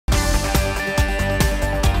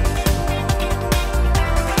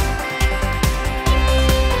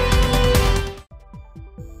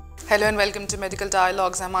Hello and welcome to Medical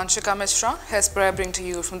Dialogues. I'm Anshika Mishra. Here's where I bring to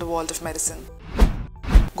you from the world of medicine.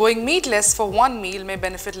 Going meatless for one meal may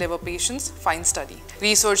benefit liver patients, find study.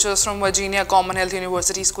 Researchers from Virginia Commonwealth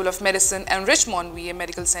University School of Medicine and Richmond VA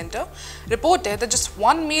Medical Center reported that just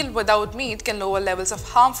one meal without meat can lower levels of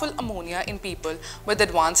harmful ammonia in people with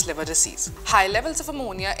advanced liver disease. High levels of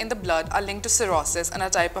ammonia in the blood are linked to cirrhosis and a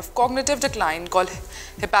type of cognitive decline called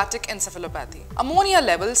hepatic encephalopathy. Ammonia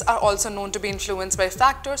levels are also known to be influenced by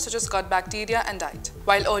factors such as gut bacteria and diet.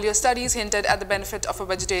 While earlier studies hinted at the benefit of a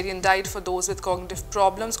vegetarian diet for those with cognitive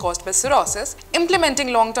problems caused by cirrhosis,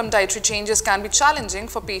 implementing long-term dietary changes can be challenging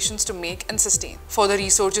for patients to make and sustain. Further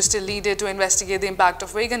research is still needed to investigate the impact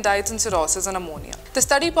of vegan diets and cirrhosis on ammonia. The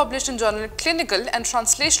study published in journal Clinical and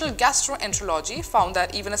Translational Gastroenterology found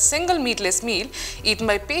that even a single meatless meal eaten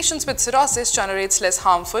by patients with cirrhosis generates less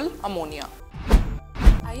harmful ammonia.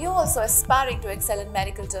 Are you also aspiring to excel in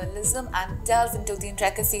medical journalism and delve into the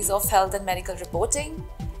intricacies of health and medical reporting?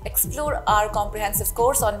 Explore our comprehensive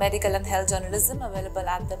course on medical and health journalism available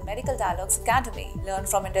at the Medical Dialogues Academy. Learn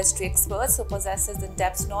from industry experts who possesses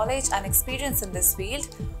in-depth knowledge and experience in this field.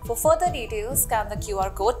 For further details, scan the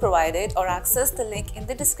QR code provided or access the link in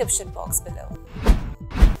the description box below.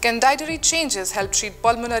 Can dietary changes help treat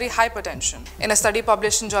pulmonary hypertension? In a study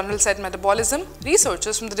published in journal Set Metabolism,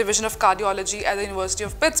 researchers from the Division of Cardiology at the University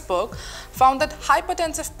of Pittsburgh found that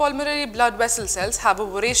hypertensive pulmonary blood vessel cells have a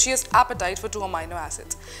voracious appetite for two amino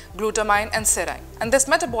acids, glutamine and serine. And this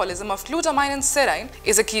metabolism of glutamine and serine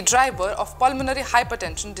is a key driver of pulmonary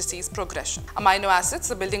hypertension disease progression. Amino acids,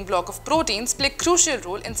 the building block of proteins, play a crucial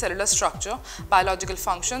role in cellular structure, biological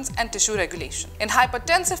functions, and tissue regulation. In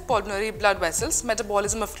hypertensive pulmonary blood vessels,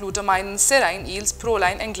 metabolism of glutamine and serine yields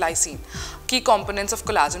proline and glycine, key components of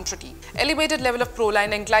collagen protein. Elevated level of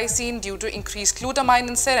proline and glycine due to increased glutamine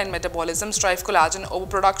and serine metabolism drive collagen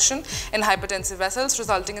overproduction in hypertensive vessels,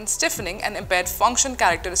 resulting in stiffening and impaired function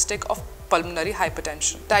characteristic of pulmonary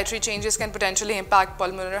hypertension. Dietary changes can potentially impact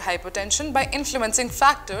pulmonary hypertension by influencing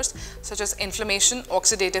factors such as inflammation,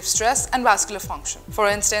 oxidative stress, and vascular function. For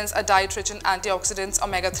instance, a diet rich in antioxidants,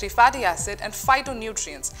 omega-3 fatty acid, and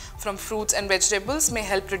phytonutrients from fruits and vegetables may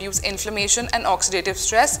help reduce inflammation and oxidative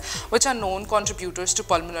stress, which are known contributors to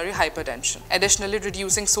pulmonary hypertension. Additionally,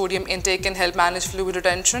 reducing sodium intake can help manage fluid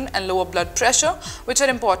retention and lower blood pressure, which are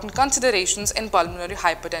important considerations in pulmonary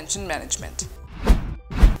hypertension management.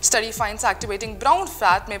 Study finds activating brown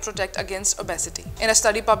fat may protect against obesity. In a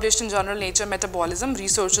study published in journal Nature Metabolism,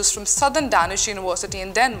 researchers from Southern Danish University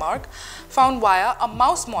in Denmark found via a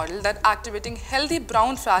mouse model that activating healthy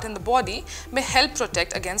brown fat in the body may help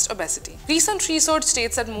protect against obesity. Recent research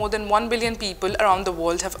states that more than 1 billion people around the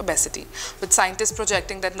world have obesity, with scientists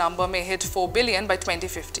projecting that number may hit 4 billion by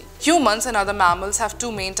 2050. Humans and other mammals have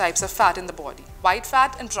two main types of fat in the body, white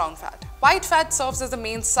fat and brown fat. White fat serves as the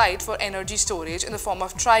main site for energy storage in the form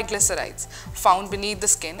of triglycerides found beneath the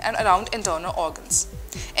skin and around internal organs.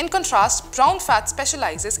 In contrast, brown fat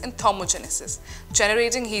specializes in thermogenesis,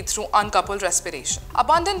 generating heat through uncoupled respiration.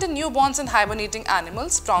 Abundant in newborns and hibernating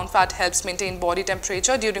animals, brown fat helps maintain body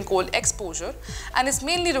temperature during cold exposure and is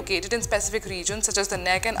mainly located in specific regions such as the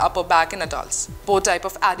neck and upper back in adults. Both types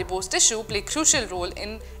of adipose tissue play a crucial role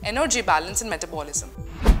in energy balance and metabolism.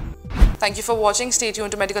 Thank you for watching. Stay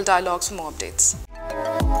tuned to Medical Dialogues for more updates.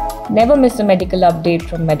 Never miss a medical update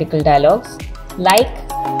from Medical Dialogues. Like,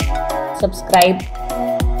 subscribe,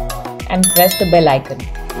 and press the bell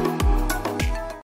icon.